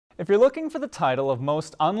If you're looking for the title of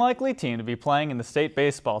most unlikely team to be playing in the state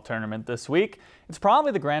baseball tournament this week, it's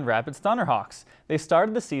probably the Grand Rapids Thunderhawks. They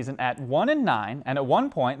started the season at 1-9, and at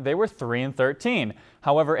one point they were 3-13.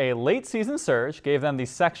 However, a late season surge gave them the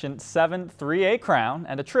Section 7 3A crown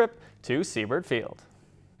and a trip to Seabird Field.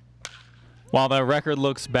 While their record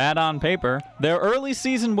looks bad on paper, their early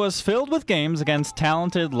season was filled with games against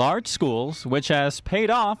talented large schools, which has paid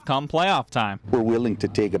off come playoff time. We're willing to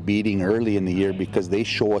take a beating early in the year because they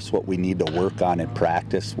show us what we need to work on in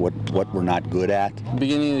practice, what we're not good at.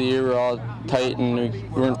 Beginning of the year, we were all tight and we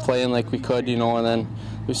weren't playing like we could, and then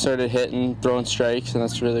we started hitting, throwing strikes, and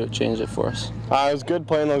that's really what changed it for us. It was good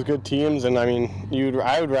playing those good teams, and I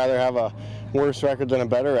would rather have a worse record than a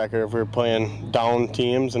better record if we were playing down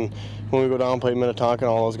teams, and when we go down and play Minnetonka and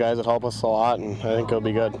all those guys, it help us a lot, and I think it'll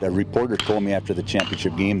be good. A reporter told me after the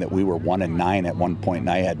championship game that we were 1-9 at one point, and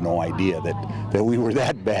I had no idea that we were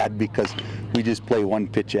that bad because we just play one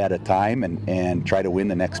pitch at a time and try to win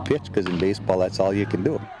the next pitch, because in baseball that's all you can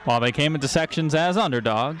do. While they came into sections as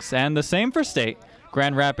underdogs, and the same for state,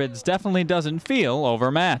 Grand Rapids definitely doesn't feel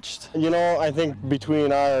overmatched. I think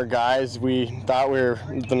between our guys, we thought we were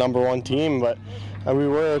the #1 team, but we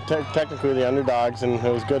were technically the underdogs, and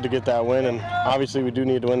it was good to get that win. And obviously, we do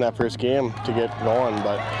need to win that first game to get going,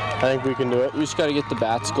 but I think we can do it. We just got to get the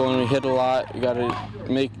bats going. We hit a lot. We got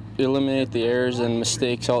to eliminate the errors and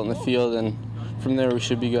mistakes out in the field, and from there we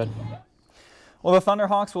should be good. Well, the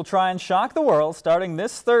Thunderhawks will try and shock the world starting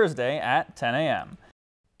this Thursday at 10 a.m.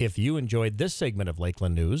 If you enjoyed this segment of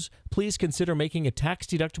Lakeland News, please consider making a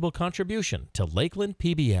tax-deductible contribution to Lakeland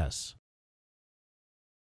PBS.